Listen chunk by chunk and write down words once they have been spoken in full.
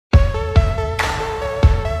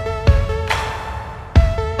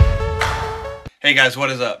Hey guys, what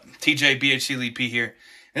is up? TJ BHC Lead P here.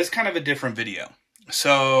 This is kind of a different video.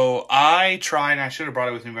 So I tried, and I should have brought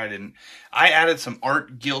it with me, but I didn't. I added some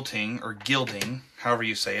art gilding, or gilding, however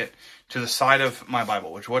you say it, to the side of my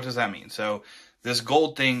Bible. Which, what does that mean? So this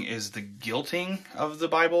gold thing is the gilding of the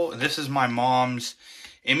Bible. This is my mom's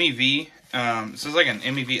MEV. This is like an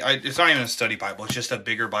MEV. It's not even a study Bible. It's just a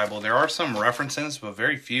bigger Bible. There are some references, but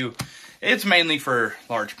very few. It's mainly for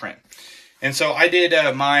large print. And so I did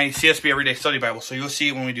my CSB Everyday Study Bible, so you'll see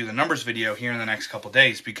it when we do the numbers video here in the next couple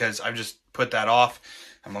days, because I've just put that off,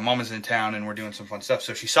 and my mom is in town, and we're doing some fun stuff.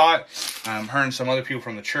 So she saw it, her and some other people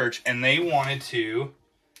from the church, and they wanted to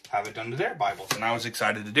have it done to their Bibles, and I was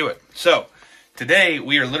excited to do it. So today,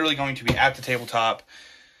 we are literally going to be at the tabletop,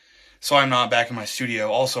 so I'm not back in my studio.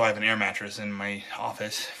 Also, I have an air mattress in my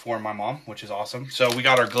office for my mom, which is awesome. So we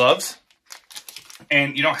got our gloves,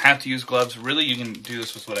 and you don't have to use gloves. Really, you can do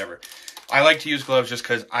this with whatever. I like to use gloves just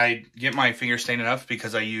because I get my fingers stained enough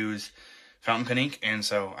because I use fountain pen ink, and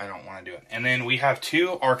so I don't want to do it. And then we have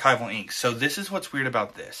two archival inks. So this is what's weird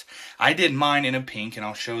about this. I did mine in a pink, and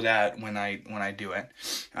I'll show that when I do it.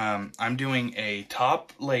 I'm doing a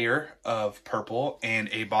top layer of purple and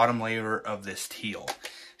a bottom layer of this teal.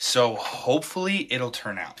 So hopefully it'll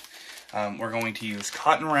turn out. We're going to use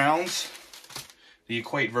cotton rounds, the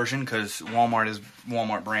Equate version, because Walmart is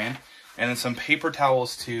Walmart brand. And then some paper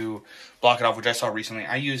towels to block it off, which I saw recently.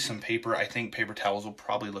 I used some paper. I think paper towels will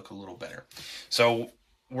probably look a little better. So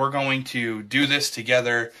we're going to do this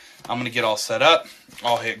together. I'm going to get all set up.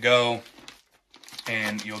 I'll hit go,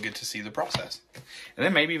 and you'll get to see the process. And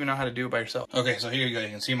then maybe even know how to do it by yourself. Okay, so here you go. You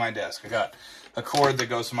can see my desk. I got a cord that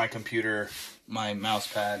goes to my computer, my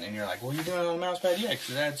mouse pad, and you're like, well, you're doing it on the mouse pad? Yeah,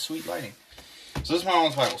 because it adds sweet lighting. So this is my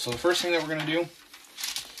mom's Bible. So the first thing that we're going to do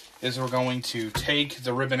is we're going to take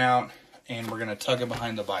the ribbon out, and we're going to tug it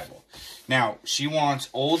behind the Bible. Now, she wants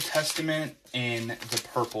Old Testament in the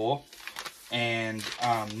purple and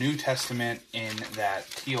New Testament in that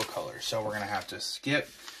teal color. So we're going to have to skip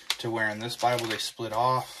to where in this Bible they split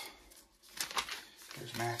off.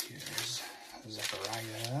 There's Matthew, there's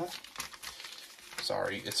Zechariah.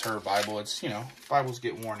 Sorry, it's her Bible. It's, you know, Bibles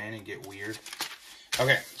get worn in and get weird.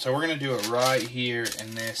 Okay, so we're going to do it right here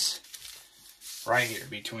in this, right here,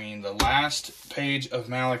 between the last page of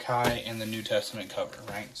Malachi and the New Testament cover,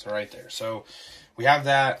 right? So right there. So we have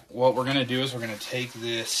that. What we're going to do is we're going to take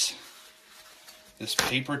this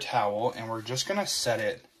paper towel, and we're just going to set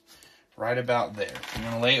it right about there. I'm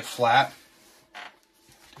going to lay it flat.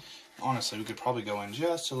 Honestly, we could probably go in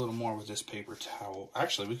just a little more with this paper towel.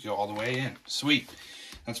 Actually, we could go all the way in. Sweet.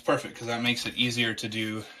 That's perfect, because that makes it easier to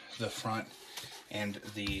do the front and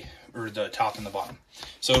the top and the bottom.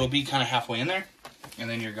 So it'll be kind of halfway in there, and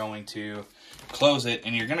then you're going to close it,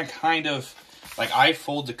 and you're going to kind of, like, I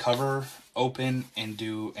fold the cover open and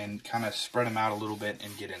kind of spread them out a little bit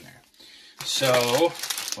and get in there. So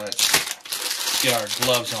let's get our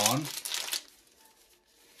gloves on.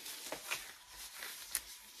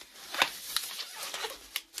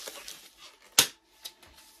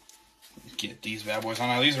 Get these bad boys on.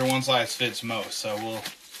 Now these are one size fits most, so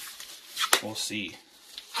we'll see.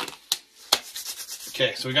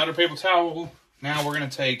 Okay, so we got our paper towel. Now we're going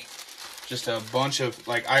to take just a bunch of,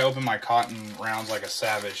 like, I open my cotton rounds like a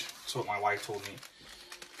savage. That's what my wife told me.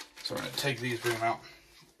 So we're going to take these, bring them out.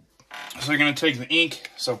 So we're going to take the ink.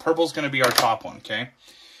 So purple's going to be our top one, okay?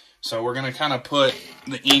 So we're going to kind of put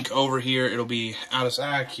the ink over here. It'll be out of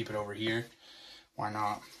sight. Keep it over here. Why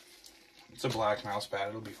not? It's a black mouse pad.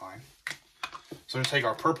 It'll be fine. So we're going to take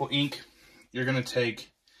our purple ink. You're going to take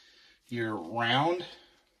your round,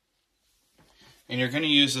 and you're going to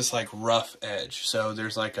use this like rough edge. So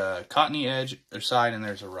there's like a cottony edge or side, and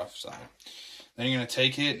there's a rough side. Then you're going to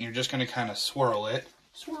take it, and you're just going to kind of swirl it.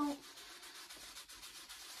 Swirl.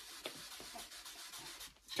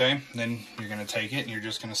 Okay, then you're going to take it, and you're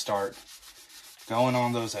just going to start going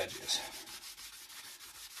on those edges.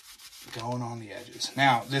 Going on the edges.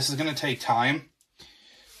 Now, this is going to take time,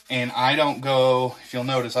 and I don't go, if you'll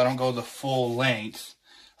notice, I don't go the full length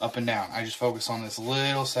up and down. I just focus on this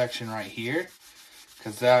little section right here,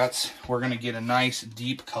 because that's, we're going to get a nice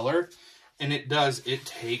deep color, and it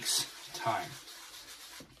takes time.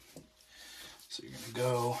 So you're going to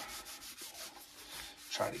go,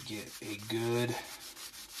 try to get a good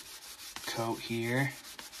coat here.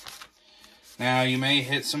 Now you may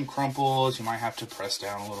hit some crumples, you might have to press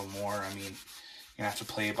down a little more. I mean, you're going to have to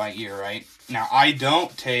play it by ear, right? Now I know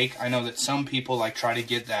that some people like try to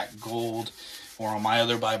get that gold, or on my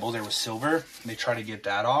other Bible there was silver, they try to get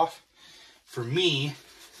that off. For me,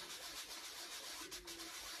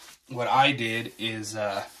 what I did is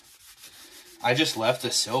I just left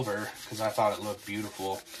the silver because I thought it looked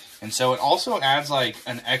beautiful. And so it also adds like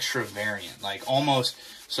an extra variant, like almost,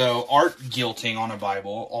 so art gilding on a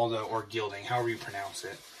Bible, although, or gilding, however you pronounce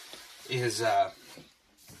it, is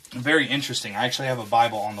very interesting. I actually have a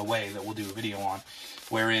Bible on the way that we'll do a video on,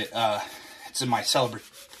 where it's in my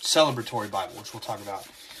celebratory Bible, which we'll talk about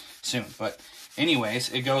soon. But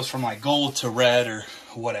anyways, it goes from like gold to red or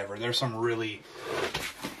whatever. There's some really,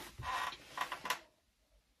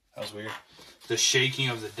 that was weird. The shaking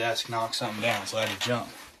of the desk knocked something down, so I had to jump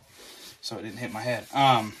so it didn't hit my head.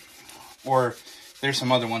 Or there's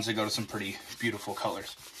some other ones that go to some pretty beautiful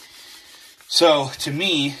colors. So to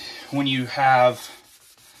me, when you have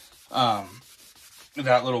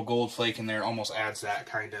that little gold flake in there, almost adds that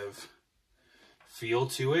kind of feel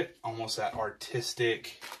to it, almost that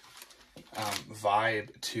artistic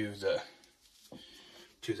vibe to the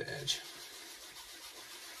edge.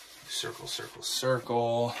 Circle, circle,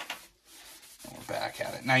 circle. And we're back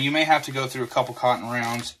at it. Now you may have to go through a couple cotton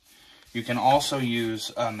rounds. You can also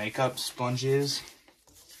use makeup sponges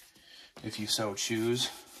if you so choose.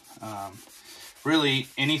 Really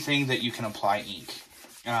anything that you can apply ink.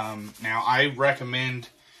 Now I recommend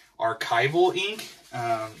archival ink.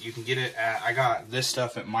 You can get it at, I got this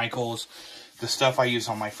stuff at Michael's. The stuff I used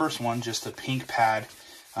on my first one, just the pink pad,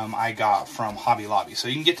 I got from Hobby Lobby. So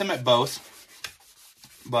you can get them at both,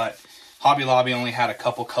 but Hobby Lobby only had a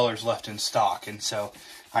couple colors left in stock, and so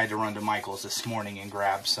I had to run to Michael's this morning and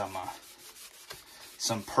grab some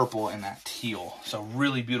purple and that teal. So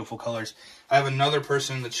really beautiful colors. I have another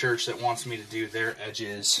person in the church that wants me to do their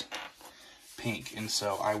edges pink, and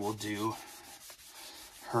so I will do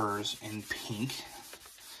hers in pink.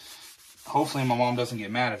 Hopefully my mom doesn't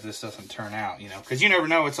get mad if this doesn't turn out, you know, because you never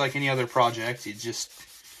know. It's like any other project.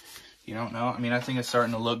 You don't know. I mean, I think it's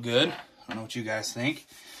starting to look good. I don't know what you guys think.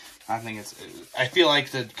 I feel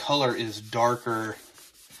like the color is darker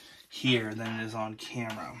here than it is on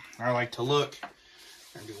camera. I like to look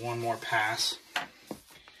and do one more pass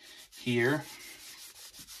here.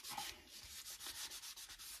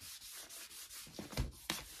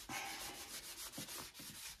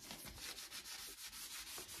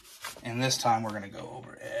 And this time we're going to go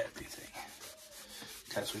over everything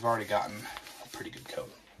because we've already gotten a pretty good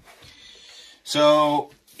coat. So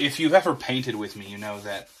if you've ever painted with me, you know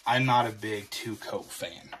that I'm not a big two-coat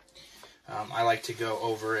fan. I like to go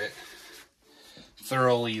over it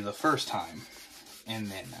thoroughly the first time and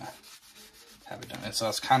then have it done. And so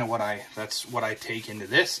that's kind of what I take into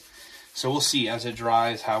this. So we'll see as it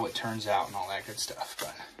dries how it turns out and all that good stuff.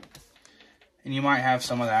 And you might have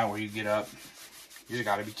some of that where you get up. You just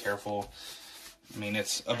got to be careful. I mean,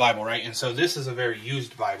 it's a Bible, right? And so this is a very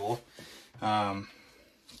used Bible.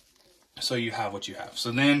 So you have what you have.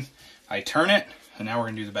 So then I turn it, and now we're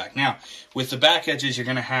going to do the back. Now, with the back edges, you're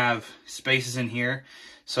going to have spaces in here.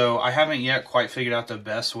 So I haven't yet quite figured out the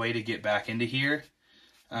best way to get back into here.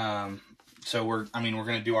 So we're going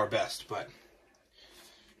to do our best. But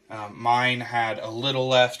mine had a little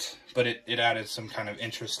left, but it added some kind of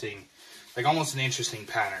interesting, like almost an interesting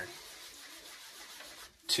pattern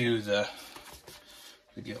to the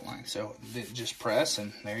gilt line. So just press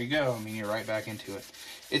and there you go. I mean, you're right back into it.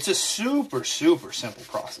 It's a super, super simple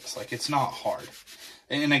process. Like, it's not hard.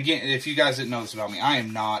 And again, if you guys didn't know this about me, I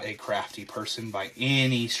am not a crafty person by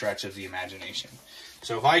any stretch of the imagination.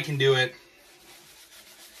 So if I can do it,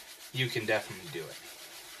 you can definitely do it.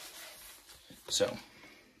 So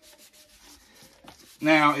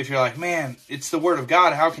now if you're like, man, it's the Word of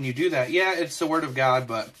God, how can you do that? Yeah, it's the Word of God,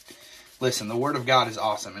 but listen, the Word of God is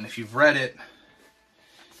awesome. And if you've read it,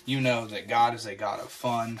 you know that God is a God of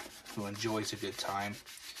fun, who enjoys a good time.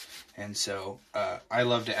 And so I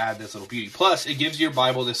love to add this little beauty. Plus, it gives your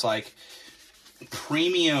Bible this like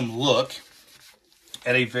premium look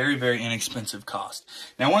at a very, very inexpensive cost.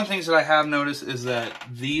 Now, one of the things that I have noticed is that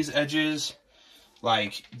these edges,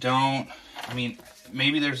 like, don't, I mean,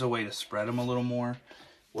 maybe there's a way to spread them a little more.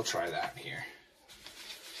 We'll try that here.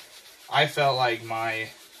 I felt like my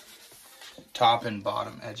top and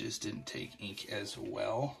bottom edges didn't take ink as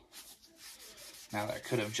well. Now that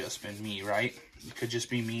could have just been me, right? It could just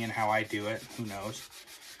be me and how I do it. Who knows?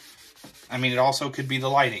 I mean, it also could be the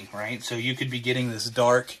lighting, right? So you could be getting this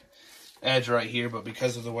dark edge right here, but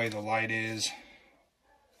because of the way the light is,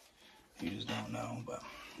 you just don't know. But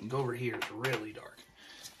go over here, it's really dark.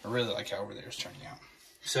 I really like how over there is turning out.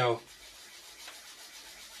 So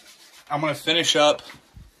I'm going to finish up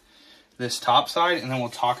this top side, and then we'll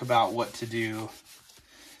talk about what to do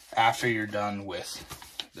after you're done with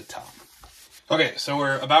the top. Okay, so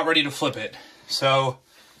we're about ready to flip it. So,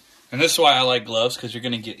 and this is why I like gloves, because you're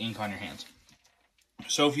going to get ink on your hands.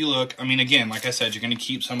 So if you look, I mean, again, like I said, you're going to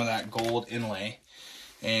keep some of that gold inlay.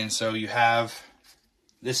 And so you have,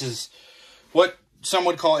 this is what some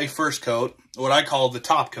would call a first coat, what I call the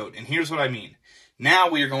top coat. And here's what I mean. Now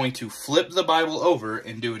we are going to flip the Bible over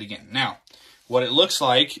and do it again. Now, what it looks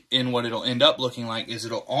like and what it'll end up looking like is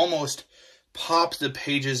it'll almost pop the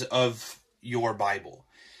pages of your Bible.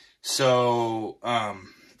 So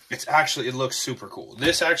it looks super cool.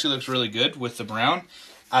 This actually looks really good with the brown.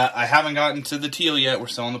 I haven't gotten to the teal yet. We're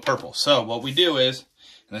still in the purple. So what we do is,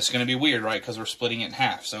 and this is going to be weird, right? Because we're splitting it in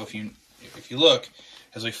half. So if you look,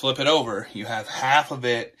 as we flip it over, you have half of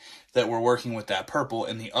it that we're working with that purple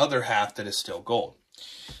and the other half that is still gold.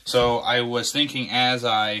 So I was thinking as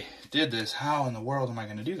I did this, how in the world am I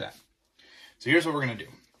going to do that? So here's what we're going to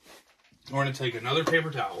do. We're going to take another paper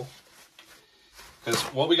towel. Because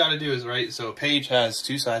what we got to do is, right, so a page has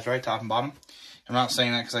two sides, right, top and bottom. I'm not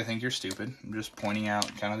saying that because I think you're stupid. I'm just pointing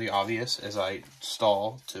out kind of the obvious as I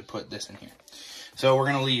stall to put this in here. So we're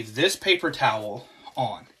going to leave this paper towel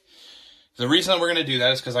on. The reason that we're going to do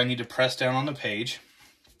that is because I need to press down on the page.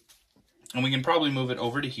 And we can probably move it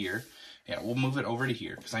over to here. Yeah, we'll move it over to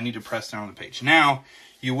here because I need to press down on the page. Now,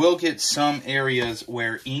 you will get some areas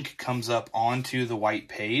where ink comes up onto the white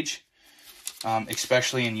page,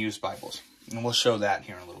 especially in used Bibles. And we'll show that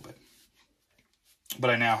here in a little bit. But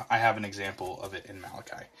I have an example of it in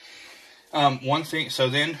Malachi. One thing, so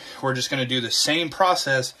then we're just going to do the same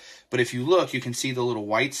process, but if you look, you can see the little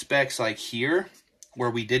white specks like here, where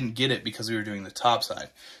we didn't get it because we were doing the top side.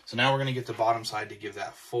 So now we're going to get the bottom side to give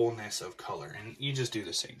that fullness of color, and you just do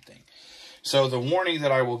the same thing. So the warning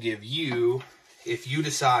that I will give you, if you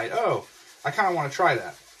decide, oh, I kind of want to try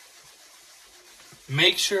that,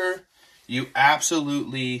 make sure you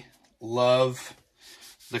absolutely love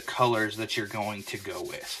the colors that you're going to go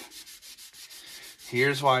with.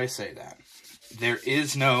 Here's why I say that. There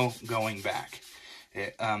is no going back.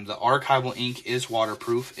 The archival ink is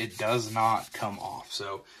waterproof. It does not come off.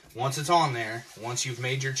 So once it's on there, once you've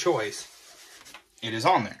made your choice, it is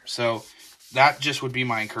on there. So that just would be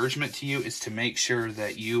my encouragement to you, is to make sure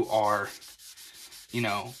that you are,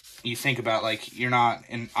 you think about, like, you're not,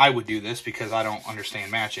 and I would do this because I don't understand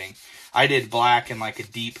matching. I did black and like a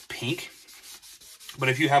deep pink. But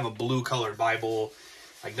if you have a blue colored Bible,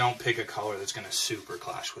 like, don't pick a color that's going to super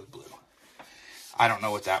clash with blue. I don't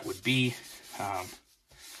know what that would be.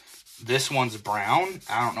 This one's brown.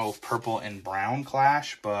 I don't know if purple and brown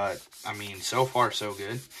clash, but I mean, so far so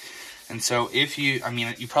good. And so if you, I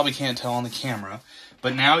mean, you probably can't tell on the camera,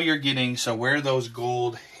 but now you're getting, so where those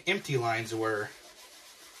gold empty lines were,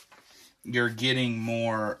 you're getting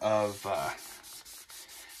more of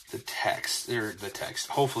the text.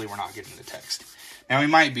 Hopefully we're not getting the text. Now we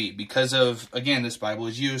might be, because of, again, this Bible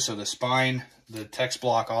is used, so the spine, the text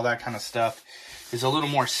block, all that kind of stuff is a little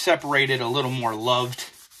more separated, a little more loved.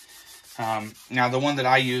 Now the one that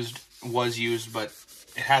I used was used, but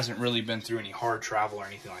it hasn't really been through any hard travel or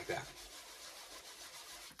anything like that.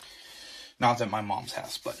 Not that my mom's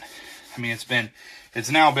has, but I mean,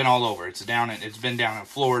 it's now been all over. It's been down in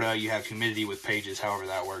Florida. You have humidity with pages, however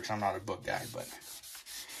that works. I'm not a book guy, but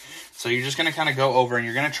so you're just going to kind of go over and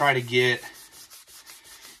you're going to try to get.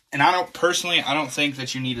 And I don't think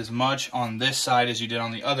that you need as much on this side as you did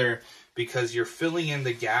on the other, because you're filling in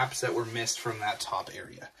the gaps that were missed from that top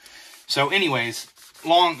area. So anyways,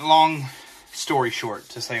 long story short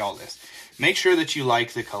to say all this, make sure that you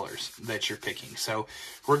like the colors that you're picking. So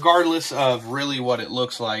regardless of really what it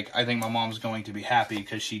looks like, I think my mom's going to be happy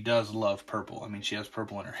because she does love purple. I mean, she has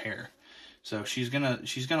purple in her hair. So she's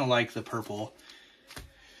gonna like the purple.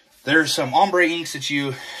 There's some ombre inks that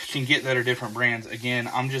you can get that are different brands. Again,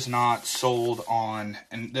 I'm just not sold on,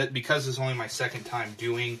 and that because it's only my second time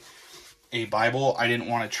doing a Bible, I didn't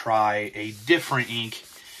want to try a different ink.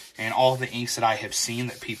 And all the inks that I have seen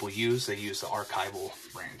that people use, they use the archival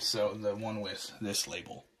brand. So the one with this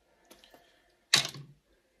label.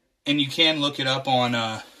 And you can look it up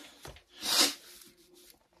on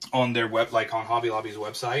their web, like on Hobby Lobby's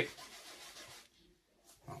website.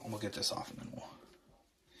 We'll get this off and then we'll.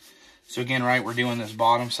 So again, right, we're doing this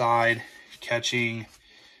bottom side, catching,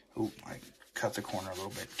 oh, I cut the corner a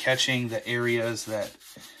little bit, catching the areas that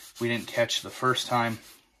we didn't catch the first time.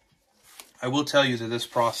 I will tell you that this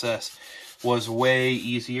process was way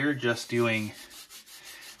easier just doing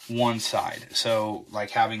one side. So like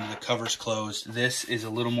having the covers closed, this is a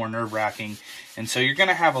little more nerve-wracking. And so you're going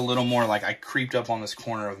to have a little more, like I creeped up on this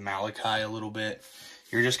corner of Malachi a little bit.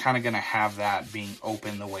 You're just kind of going to have that being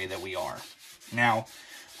open the way that we are. Now,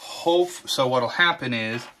 so what'll happen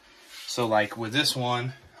is, so like with this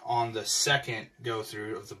one, on the second go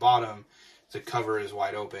through of the bottom, the cover is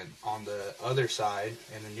wide open. On the other side,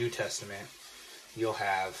 in the New Testament, you'll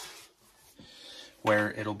have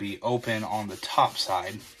where it'll be open on the top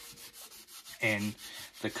side and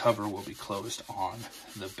the cover will be closed on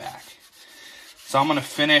the back. So I'm going to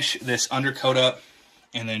finish this undercoat up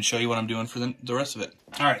and then show you what I'm doing for the rest of it.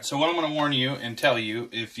 All right, so what I'm going to warn you and tell you,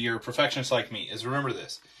 if you're a perfectionist like me, is remember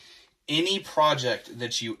this. Any project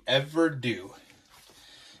that you ever do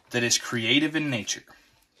that is creative in nature,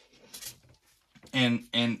 and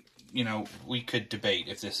you know, we could debate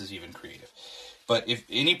if this is even creative, but if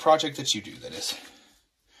any project that you do that is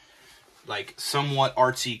like somewhat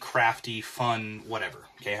artsy, crafty, fun, whatever,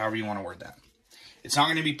 okay, however you want to word that, it's not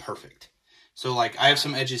going to be perfect. So like I have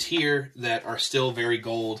some edges here that are still very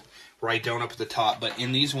gold right down up at the top, but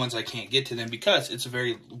in these ones I can't get to them because it's a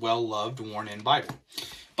very well-loved, worn-in Bible.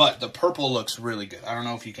 But the purple looks really good. I don't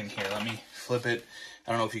know if you can hear. Let me flip it.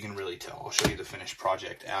 I don't know if you can really tell. I'll show you the finished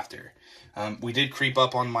project after. We did creep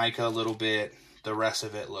up on mica a little bit. The rest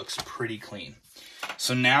of it looks pretty clean.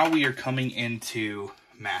 So now we are coming into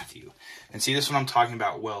Matthew. And see, this is what I'm talking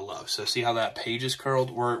about, well-loved. So see how that page is curled?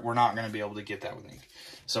 We're not going to be able to get that with ink.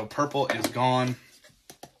 So purple is gone.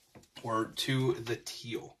 We're to the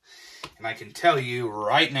teal. And I can tell you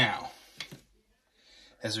right now,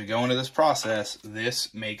 as we go into this process,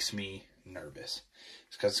 this makes me nervous.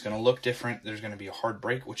 It's because it's going to look different. There's going to be a hard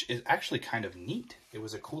break, which is actually kind of neat. It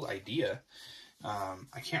was a cool idea.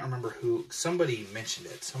 I can't remember who. Somebody mentioned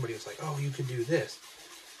it. Somebody was like, oh, you could do this.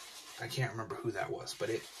 I can't remember who that was.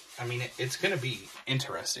 But it's going to be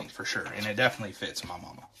interesting for sure. And it definitely fits my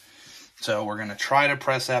mama. So we're going to try to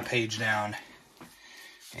press that page down.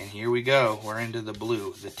 And here we go. We're into the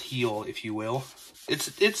blue, the teal, if you will.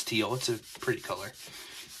 It's teal. It's a pretty color.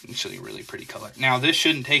 Actually, a really pretty color. Now, this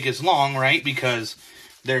shouldn't take as long, right? Because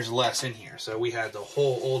there's less in here. So we had the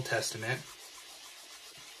whole Old Testament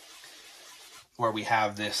where we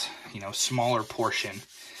have this, you know, smaller portion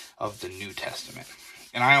of the New Testament.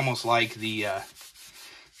 And I almost like the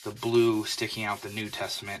blue sticking out the New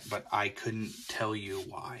Testament, but I couldn't tell you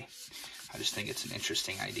why. I just think it's an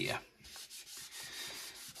interesting idea.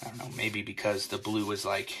 I don't know, maybe because the blue is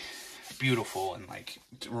like beautiful and like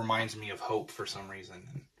it reminds me of hope for some reason.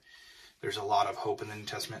 And there's a lot of hope in the New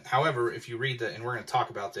Testament. However, if you read the, and we're going to talk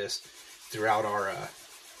about this throughout our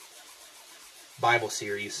Bible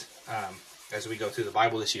series as we go through the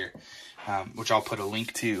Bible this year, which I'll put a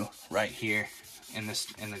link to right here in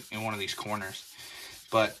one of these corners.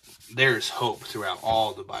 But there's hope throughout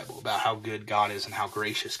all the Bible about how good God is and how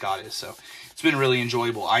gracious God is. So it's been really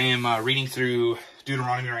enjoyable. I am reading through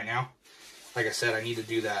Deuteronomy right now. Like I said, I need to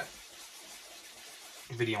do that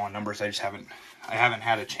video on numbers. I haven't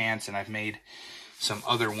had a chance, and I've made some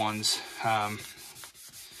other ones.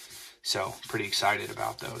 So pretty excited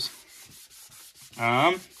about those.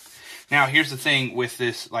 Now here's the thing with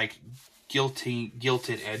this like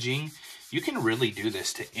gilded edging. You can really do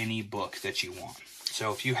this to any book that you want.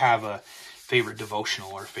 So if you have a favorite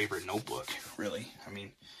devotional or favorite notebook, really, I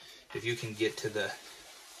mean, if you can get to the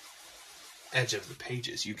edge of the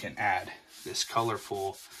pages, you can add this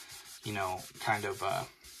colorful, you know, kind of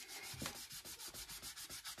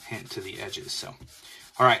hint to the edges. So,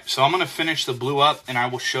 all right, so I'm going to finish the blue up and I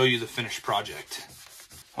will show you the finished project.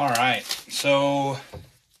 All right, so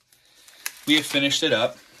we have finished it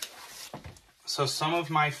up. So some of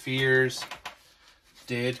my fears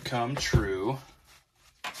did come true.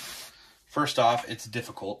 First off, it's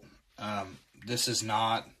difficult. This is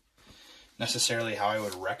not necessarily how I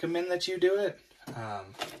would recommend that you do it. I'm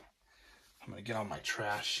going to get all my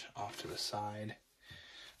trash off to the side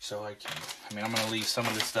so I can, I'm going to leave some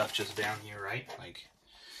of this stuff just down here, right? Like,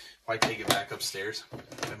 if I take it back upstairs,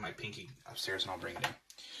 I have my pinky upstairs and I'll bring it in.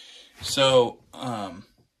 So,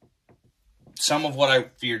 some of what I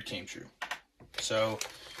feared came true. So,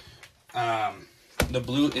 the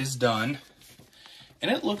blue is done. And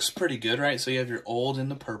it looks pretty good, right? So you have your old in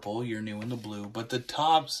the purple, your new in the blue. But the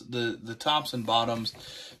tops, the tops and bottoms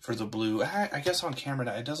for the blue, I guess on camera,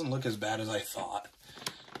 it doesn't look as bad as I thought.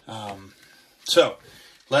 So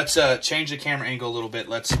let's change the camera angle a little bit.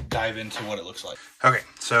 Let's dive into what it looks like. Okay,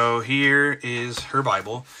 so here is her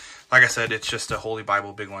Bible. Like I said, it's just a Holy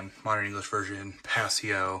Bible, big one. Modern English Version,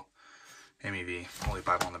 Passio, MEV, Holy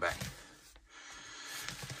Bible on the back.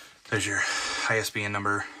 There's your ISBN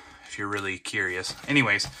number, if you're really curious.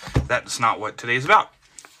 Anyways, that's not what today's about.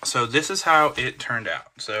 So this is how it turned out.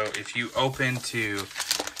 So if you open to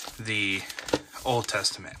the Old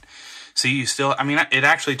Testament, see, you still, it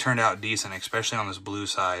actually turned out decent, especially on this blue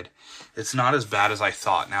side. It's not as bad as I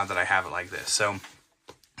thought now that I have it like this. So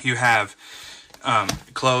you have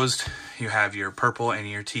closed, you have your purple and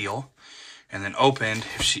your teal, and then opened,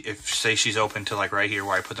 if say she's open to like right here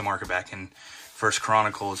where I put the marker back in First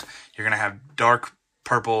Chronicles, you're going to have dark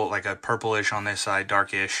purple, like a purplish on this side,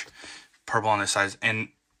 darkish purple on this side. And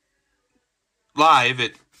live,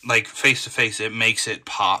 it, like face to face, it makes it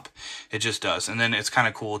pop. It just does. And then it's kind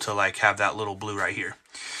of cool to like have that little blue right here.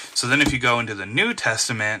 So then if you go into the New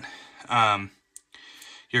Testament,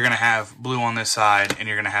 you're going to have blue on this side, and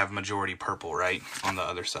you're going to have majority purple, right, on the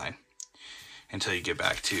other side, until you get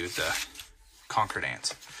back to the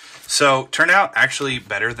Concordance. So, turned out actually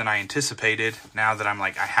better than I anticipated. Now that I'm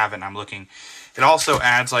like, I have it and I'm looking. It also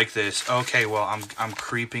adds like this, okay, well, I'm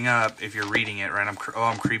creeping up, if you're reading it, right,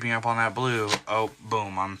 I'm creeping up on that blue. Oh,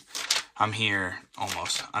 boom, I'm here,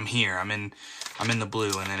 almost. I'm here, I'm in the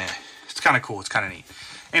blue, and then it's kind of cool, it's kind of neat.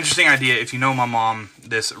 Interesting idea. If you know my mom,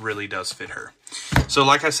 this really does fit her. So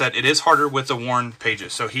like I said, it is harder with the worn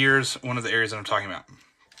pages. So here's one of the areas that I'm talking about.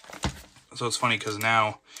 So it's funny because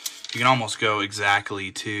now you can almost go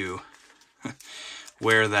exactly to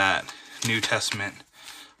where that New Testament,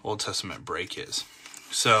 Old Testament break is.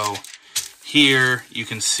 So here you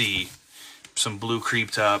can see some blue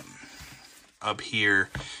creeped up here,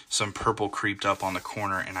 some purple creeped up on the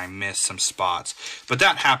corner, and I missed some spots. But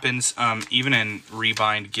that happens even in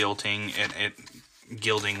rebind gilding,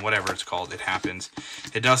 gilding, whatever it's called, it happens.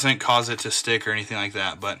 It doesn't cause it to stick or anything like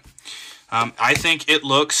that, but I think it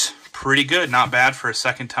looks pretty good. Not bad for a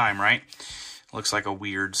second time, right? Looks like a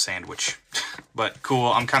weird sandwich, but cool.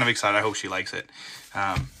 I'm kind of excited. I hope she likes it.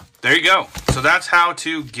 There you go. So that's how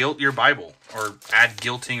to gilt your Bible, or add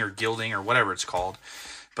gilting or gilding or whatever it's called.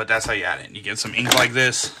 But that's how you add it. You get some ink like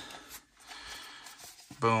this.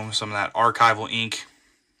 Boom, some of that archival ink.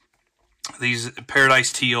 These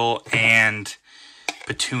Paradise Teal and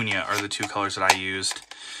Petunia are the two colors that I used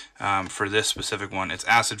for this specific one. It's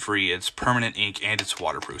acid-free, it's permanent ink, and it's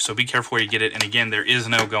waterproof. So be careful where you get it. And again, there is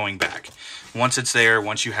no going back. Once it's there,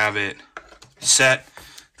 once you have it set,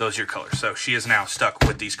 those are your colors. So she is now stuck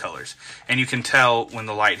with these colors. And you can tell when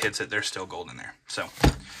the light hits it, there's still gold in there. So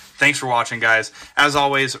thanks for watching, guys. As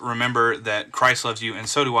always, remember that Christ loves you, and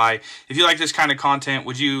so do I. If you like this kind of content,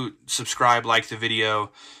 would you subscribe, like the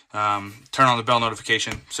video, turn on the bell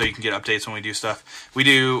notification so you can get updates when we do stuff.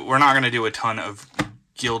 We're not going to do a ton of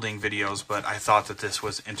gilding videos, but I thought that this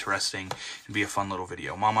was interesting and be a fun little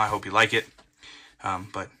video. Mama, I hope you like it.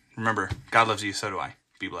 But remember, God loves you, so do I.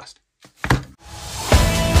 Be blessed.